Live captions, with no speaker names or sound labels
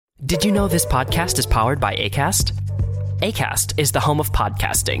Did you know this podcast is powered by Acast? Acast is the home of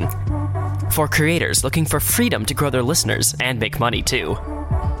podcasting. For creators looking for freedom to grow their listeners and make money too.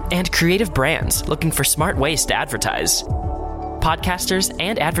 And creative brands looking for smart ways to advertise. Podcasters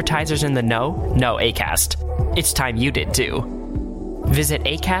and advertisers in the know Acast. It's time you did too. Visit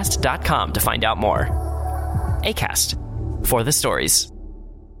acast.com to find out more. Acast, for the stories.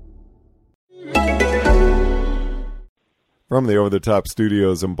 From the Over the Top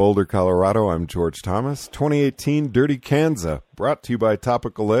Studios in Boulder, Colorado, I'm George Thomas. 2018 Dirty Kanza, brought to you by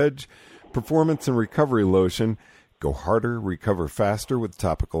Topical Edge, Performance and Recovery Lotion. Go harder, recover faster with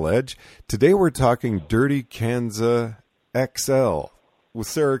Topical Edge. Today we're talking Dirty Kanza XL with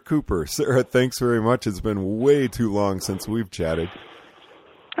Sarah Cooper. Sarah, thanks very much. It's been way too long since we've chatted.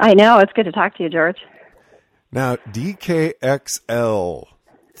 I know. It's good to talk to you, George. Now, DKXL,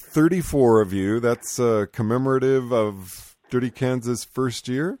 34 of you. That's commemorative of Dirty Kanza's first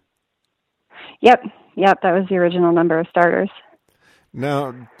year? Yep. That was the original number of starters.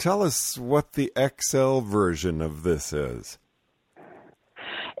 Now, tell us what the XL version of this is.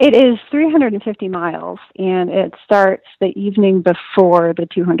 It is 350 miles, and it starts the evening before the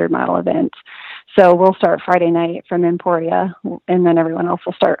 200-mile event. So we'll start Friday night from Emporia, and then everyone else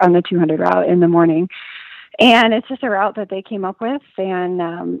will start on the 200 route in the morning. And it's just a route that they came up with, and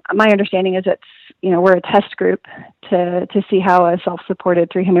my understanding is we're a test group to see how a self-supported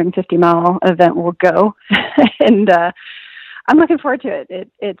 350-mile event will go, and I'm looking forward to it.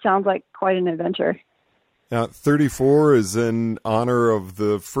 It sounds like quite an adventure. Now, 34 is in honor of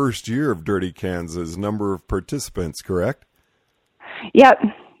the first year of Dirty Kanza's number of participants, correct? Yep.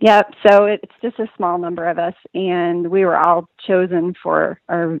 So it's just a small number of us, and we were all chosen for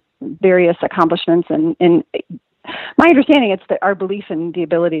our various accomplishments. And my understanding, it's our belief in the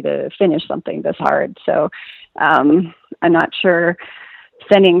ability to finish something this hard. So I'm not sure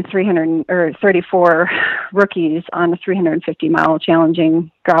sending 34 rookies on a 350-mile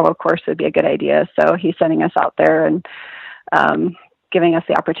challenging gravel course would be a good idea. So he's sending us out there and giving us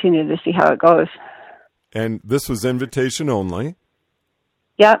the opportunity to see how it goes. And this was invitation only?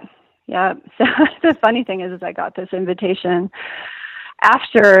 Yep. So the funny thing is I got this invitation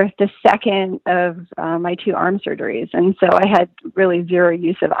after the second of my 2 arm surgeries. And so I had really zero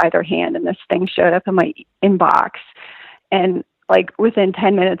use of either hand, and this thing showed up in my inbox. And like within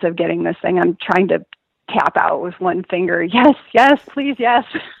 10 minutes of getting this thing, I'm trying to tap out with one finger. Yes, please, yes.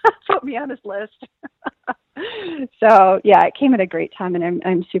 Put me on this list. So yeah, it came at a great time, and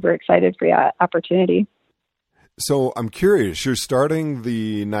I'm super excited for the opportunity. So I'm curious, you're starting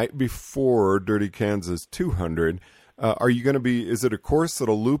the night before Dirty Kanza's 200. Are you going to is it a course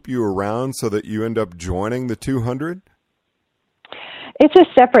that'll loop you around so that you end up joining the 200? It's a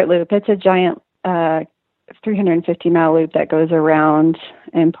separate loop. It's a giant 350-mile loop that goes around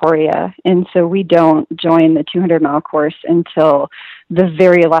Emporia. And so we don't join the 200-mile course until the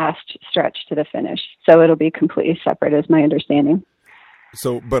very last stretch to the finish. So it'll be completely separate, is my understanding.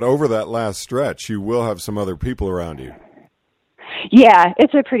 So, but over that last stretch, you will have some other people around you. Yeah,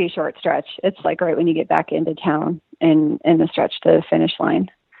 it's a pretty short stretch. It's like right when you get back into town and the stretch to the finish line.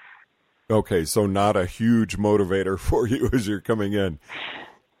 Okay, so not a huge motivator for you as you're coming in.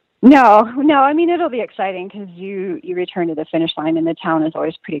 No. I mean, it'll be exciting because you return to the finish line, and the town is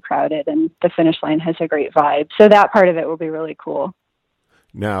always pretty crowded, and the finish line has a great vibe. So that part of it will be really cool.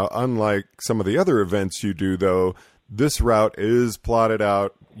 Now, unlike some of the other events you do, though, this route is plotted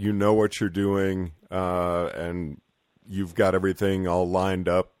out. You know what you're doing, and you've got everything all lined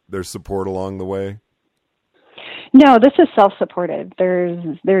up. There's support along the way? No, this is self-supported.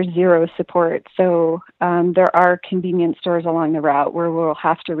 There's zero support. So there are convenience stores along the route where we'll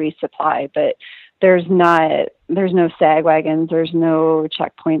have to resupply, but there's no sag wagons. There's no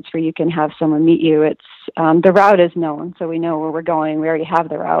checkpoints where you can have someone meet you. It's the route is known, so we know where we're going. We already have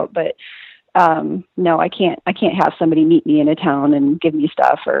the route, but no, I can't have somebody meet me in a town and give me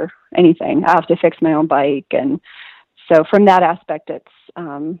stuff or anything. I have to fix my own bike. And so from that aspect, it's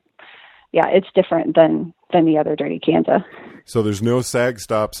different than the other Dirty Kanza. So there's no sag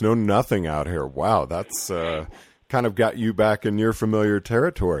stops, no nothing out here. Wow. That's kind of got you back in your familiar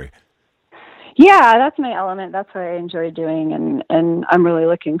territory. Yeah, that's my element. That's what I enjoy doing. And I'm really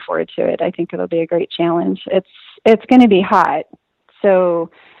looking forward to it. I think it'll be a great challenge. It's going to be hot.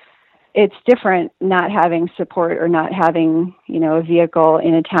 So it's different not having support or not having, a vehicle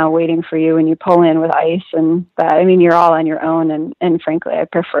in a town waiting for you when you pull in with ice and that. I mean, you're all on your own, and frankly, I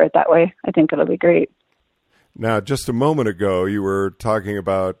prefer it that way. I think it'll be great. Now, just a moment ago, you were talking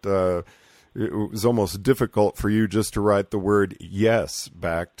about it was almost difficult for you just to write the word yes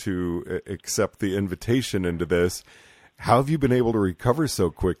back to accept the invitation into this. How have you been able to recover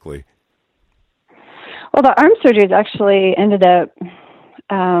so quickly? Well, the arm surgeries actually ended up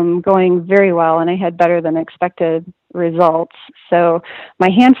going very well, and I had better than expected results. So my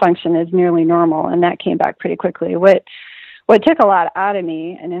hand function is nearly normal, and that came back pretty quickly. What took a lot out of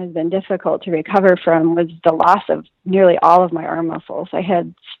me and has been difficult to recover from was the loss of nearly all of my arm muscles. I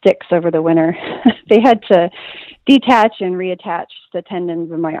had sticks over the winter. They had to detach and reattach the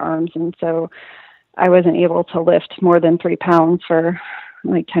tendons of my arms, and so I wasn't able to lift more than 3 pounds for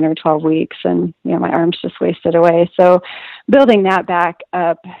like 10 or 12 weeks, and my arms just wasted away. So building that back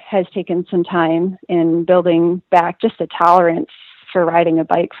up has taken some time, and building back just a tolerance for riding a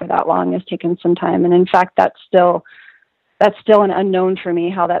bike for that long has taken some time. And in fact, that's still an unknown for me,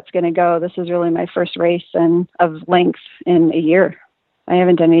 how that's going to go. This is really my first race of length in a year. I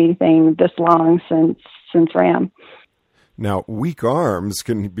haven't done anything this long since RAM. Now, weak arms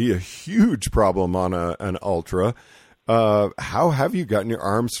can be a huge problem on an ultra. How have you gotten your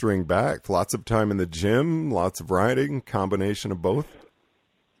arm strength back? Lots of time in the gym, lots of riding, combination of both?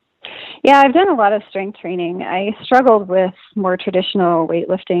 Yeah, I've done a lot of strength training. I struggled with more traditional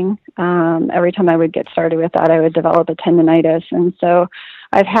weightlifting. Every time I would get started with that, I would develop a tendonitis. And so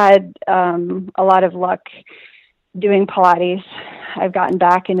I've had a lot of luck doing Pilates. I've gotten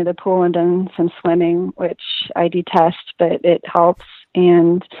back into the pool and done some swimming, which I detest, but it helps.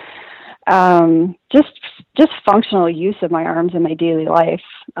 And just functional use of my arms in my daily life.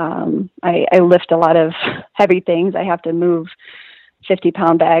 I lift a lot of heavy things. I have to move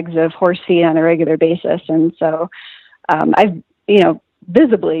 50-pound bags of horse feed on a regular basis. And so I've,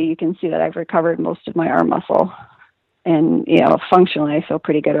 visibly you can see that I've recovered most of my arm muscle. And, functionally I feel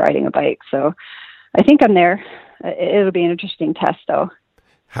pretty good riding a bike. So I think I'm there. It'll be an interesting test, though.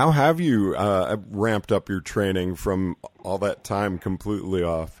 How have you ramped up your training from all that time completely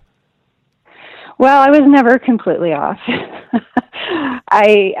off? Well, I was never completely off.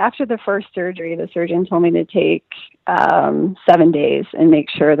 After the first surgery, the surgeon told me to take 7 days and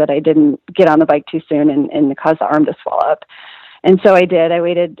make sure that I didn't get on the bike too soon and cause the arm to swell up. And so I did. I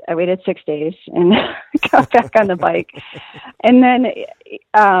waited 6 days and got back on the bike. And then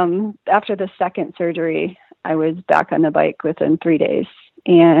after the second surgery, I was back on the bike within 3 days.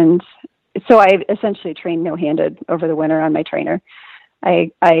 And so I essentially trained no-handed over the winter on my trainer.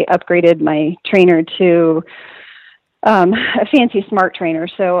 I upgraded my trainer to a fancy smart trainer,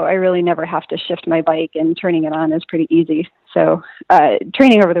 so I really never have to shift my bike, and turning it on is pretty easy. So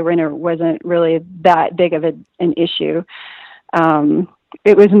training over the winter wasn't really that big of an issue.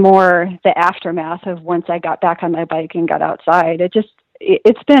 It was more the aftermath of once I got back on my bike and got outside.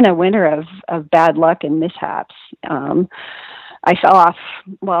 It's been a winter of bad luck and mishaps. I fell off.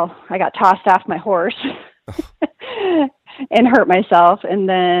 Well, I got tossed off my horse and hurt myself. And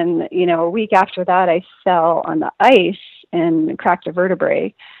then, a week after that, I fell on the ice and cracked a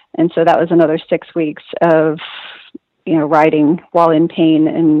vertebrae. And so that was another 6 weeks of, riding while in pain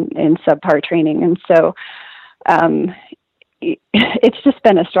and subpar training. And so it's just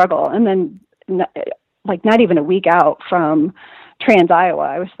been a struggle. And then not even a week out from Trans Iowa,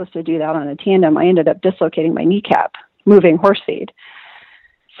 I was supposed to do that on a tandem. I ended up dislocating my kneecap moving horse feed.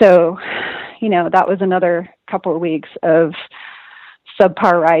 So, that was another couple of weeks of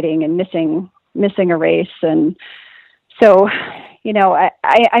subpar riding and missing a race. And so,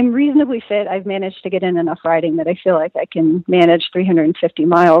 I'm reasonably fit. I've managed to get in enough riding that I feel like I can manage 350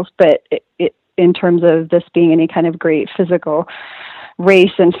 miles, but in terms of this being any kind of great physical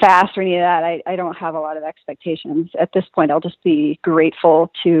race and fast or any of that, I don't have a lot of expectations. At this point, I'll just be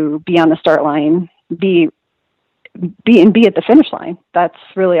grateful to be on the start line, be at the finish line. That's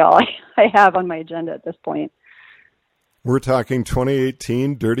really all I have on my agenda at this point. We're talking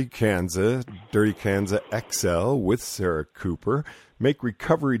 2018 Dirty Kanza XL with Sarah Cooper. Make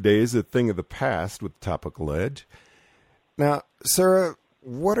recovery days a thing of the past with Topical Edge. Now, Sarah,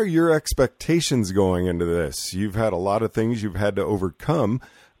 what are your expectations going into this? You've had a lot of things you've had to overcome.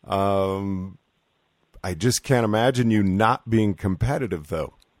 I just can't imagine you not being competitive,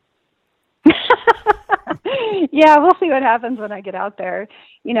 though. Yeah, we'll see what happens when I get out there.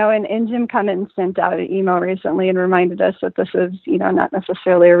 And Jim Cummins sent out an email recently and reminded us that this is, not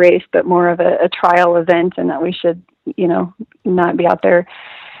necessarily a race, but more of a trial event, and that we should, not be out there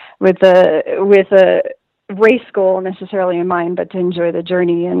with a race goal necessarily in mind, but to enjoy the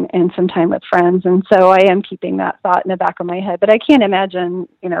journey and some time with friends. And so I am keeping that thought in the back of my head. But I can't imagine,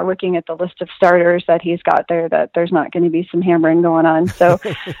 looking at the list of starters that he's got there, that there's not going to be some hammering going on. So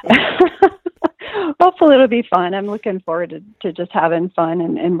hopefully it'll be fun. I'm looking forward to just having fun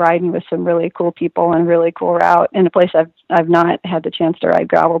and riding with some really cool people and really cool route in a place I've not had the chance to ride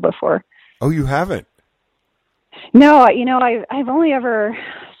gravel before. Oh, you haven't? No, I've only ever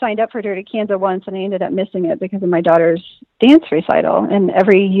signed up for Dirty Kanza once, and I ended up missing it because of my daughter's dance recital. And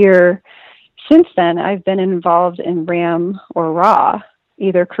every year since then, I've been involved in Ram or Raw,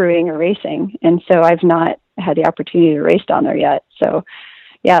 either crewing or racing, and so I've not had the opportunity to race down there yet. So,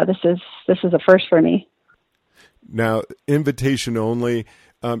 yeah, this is a first for me. Now, invitation only.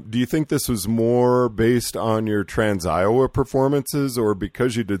 Do you think this was more based on your Trans-Iowa performances, or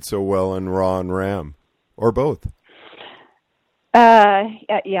because you did so well in Raw and Ram, or both?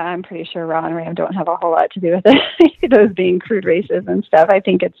 Yeah, I'm pretty sure Raw and Ram don't have a whole lot to do with it. Those being crude races and stuff. I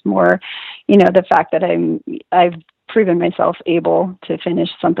think it's more, the fact that I've proven myself able to finish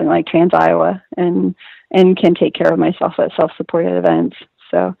something like Trans-Iowa and can take care of myself at self-supported events.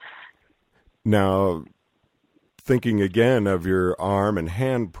 So now, thinking again of your arm and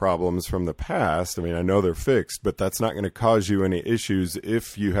hand problems from the past, I mean, I know they're fixed, but that's not going to cause you any issues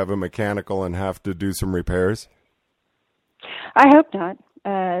if you have a mechanical and have to do some repairs? I hope not.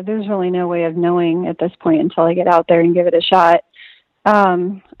 There's really no way of knowing at this point until I get out there and give it a shot.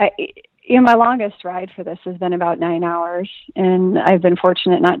 My longest ride for this has been about 9 hours, and I've been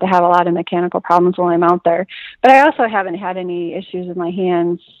fortunate not to have a lot of mechanical problems while I'm out there. But I also haven't had any issues with my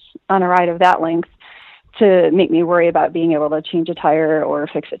hands on a ride of that length to make me worry about being able to change a tire or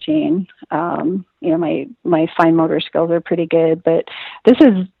fix a chain. My fine motor skills are pretty good, but this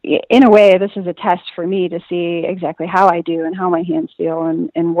is, in a way, this is a test for me to see exactly how I do and how my hands feel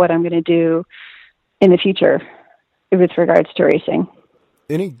and what I'm going to do in the future with regards to racing.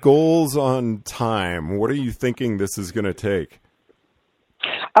 Any goals on time? What are you thinking this is going to take?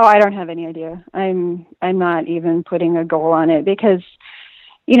 Oh, I don't have any idea. I'm not even putting a goal on it because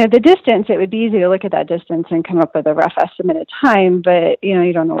the distance, it would be easy to look at that distance and come up with a rough estimated time, but,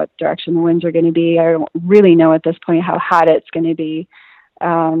 you don't know what direction the winds are going to be. I don't really know at this point how hot it's going to be.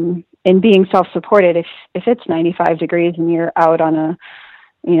 And being self-supported, if it's 95 degrees and you're out on a,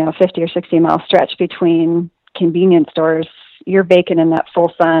 50 or 60 mile stretch between convenience stores, you're baking in that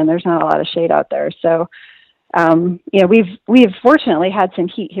full sun. There's not a lot of shade out there. So, we've fortunately had some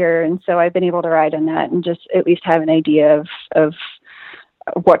heat here. And so I've been able to ride in that and just at least have an idea of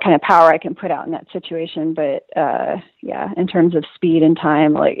what kind of power I can put out in that situation. But, in terms of speed and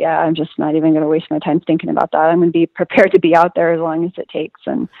time, I'm just not even going to waste my time thinking about that. I'm going to be prepared to be out there as long as it takes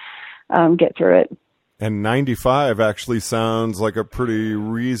and get through it. And 95 actually sounds like a pretty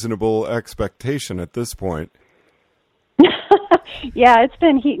reasonable expectation at this point. Yeah, it's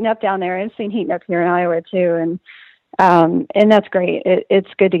been heating up down there. It's been heating up here in Iowa too. And that's great. It's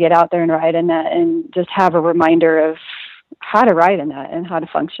good to get out there and ride in that and just have a reminder of how to ride in that and how to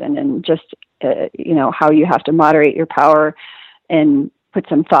function and just, how you have to moderate your power and put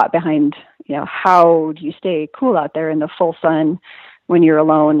some thought behind, how do you stay cool out there in the full sun when you're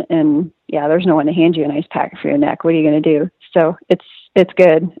alone? And there's no one to hand you an ice pack for your neck. What are you going to do? So it's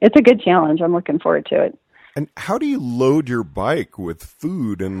good. It's a good challenge. I'm looking forward to it. And how do you load your bike with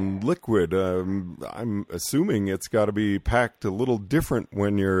food and liquid? I'm assuming it's got to be packed a little different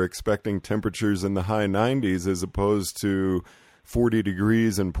when you're expecting temperatures in the high 90s as opposed to 40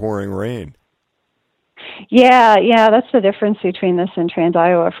 degrees and pouring rain. Yeah, that's the difference between this and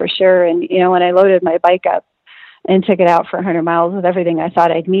Trans-Iowa for sure. And, when I loaded my bike up and took it out for 100 miles with everything I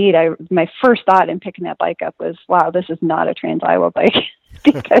thought I'd need, my first thought in picking that bike up was, wow, this is not a Trans-Iowa bike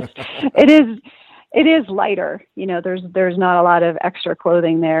because it is lighter. There's not a lot of extra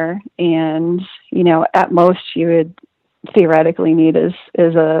clothing there. And, at most you would theoretically need is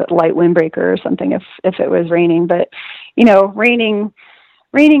a light windbreaker or something if it was raining. But,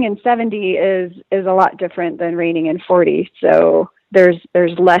 raining in 70 is a lot different than raining in 40. So there's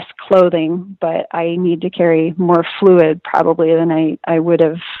less clothing, but I need to carry more fluid probably than I would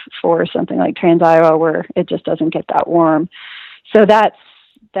have for something like Trans-Iowa where it just doesn't get that warm. So that's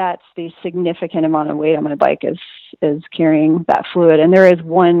the significant amount of weight on my bike is carrying that fluid. And there is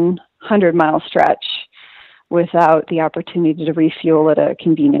 100-mile stretch without the opportunity to refuel at a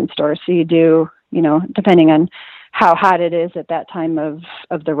convenience store. So you do, depending on how hot it is at that time of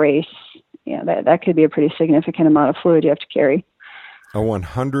the race, that could be a pretty significant amount of fluid you have to carry. A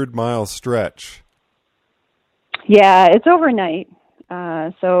 100-mile stretch. Yeah, it's overnight.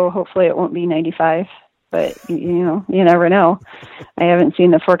 So hopefully it won't be 95. But you never know. I haven't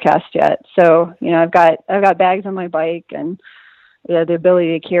seen the forecast yet. So, I've got bags on my bike and the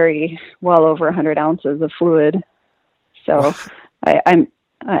ability to carry well over 100 ounces of fluid. So I'm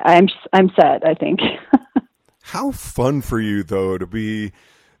set, I think. How fun for you though to be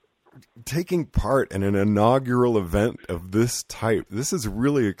taking part in an inaugural event of this type. This is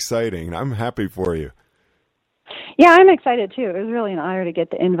really exciting. I'm happy for you. Yeah, I'm excited too. It was really an honor to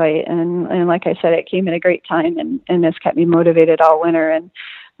get the invite, and like I said, it came at a great time, and this kept me motivated all winter. And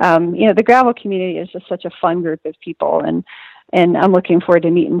the gravel community is just such a fun group of people, and I'm looking forward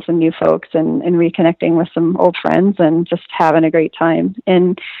to meeting some new folks and reconnecting with some old friends and just having a great time.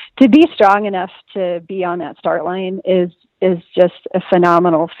 And to be strong enough to be on that start line is just a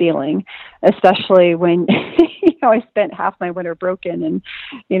phenomenal feeling, especially when I spent half my winter broken and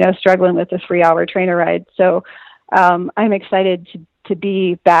struggling with a 3-hour trainer ride. So I'm excited to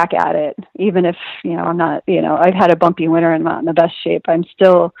be back at it, even if I'm not. I've had a bumpy winter and I'm not in the best shape. I'm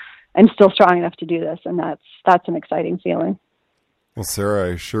still strong enough to do this, and that's an exciting feeling. Well,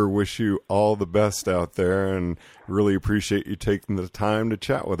 Sarah, I sure wish you all the best out there, and really appreciate you taking the time to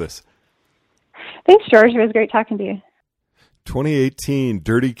chat with us. Thanks, George. It was great talking to you. 2018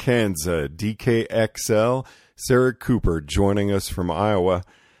 Dirty Kanza DKXL, Sarah Cooper joining us from Iowa.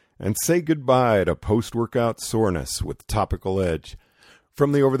 And say goodbye to post-workout soreness with Topical Edge.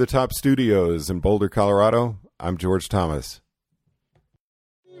 From the Over the Top Studios in Boulder, Colorado, I'm George Thomas.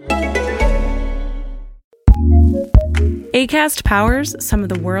 Acast powers some of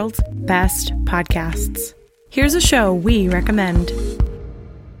the world's best podcasts. Here's a show we recommend.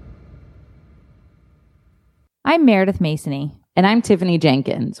 I'm Meredith Masony. And I'm Tiffany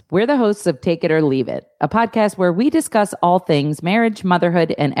Jenkins. We're the hosts of Take It or Leave It, a podcast where we discuss all things marriage,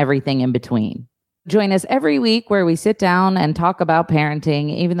 motherhood, and everything in between. Join us every week where we sit down and talk about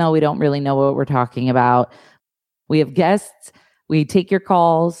parenting, even though we don't really know what we're talking about. We have guests, we take your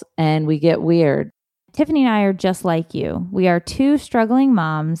calls, and we get weird. Tiffany and I are just like you. We are two struggling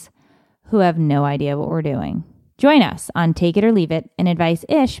moms who have no idea what we're doing. Join us on Take It or Leave It, an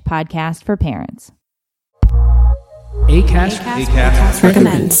advice-ish podcast for parents. Acast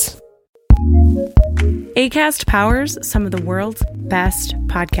recommends. Acast powers some of the world's best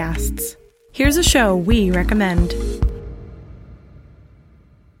podcasts. Here's a show we recommend.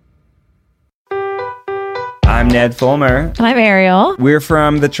 I'm Ned Fulmer. And I'm Ariel. We're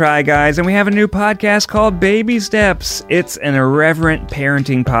from The Try Guys, and we have a new podcast called Baby Steps. It's an irreverent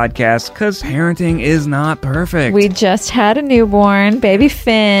parenting podcast because parenting is not perfect. We just had a newborn, baby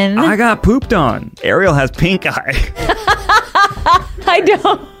Finn. I got pooped on. Ariel has pink eye. I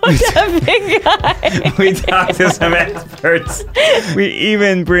don't have pink eye. We talk to some experts. We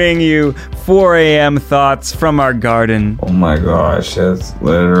even bring you 4 a.m. thoughts from our garden. Oh my gosh, it's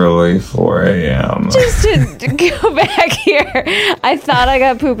literally 4 a.m. Just to go back here, I thought I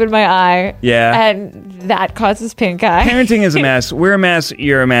got poop in my eye. Yeah. And that causes pink eye. Parenting is a mess. We're a mess.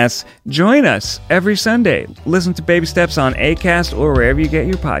 You're a mess. Join us every Sunday. Listen to Baby Steps on Acast or wherever you get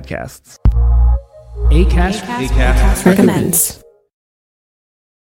your podcasts. Acast recommends.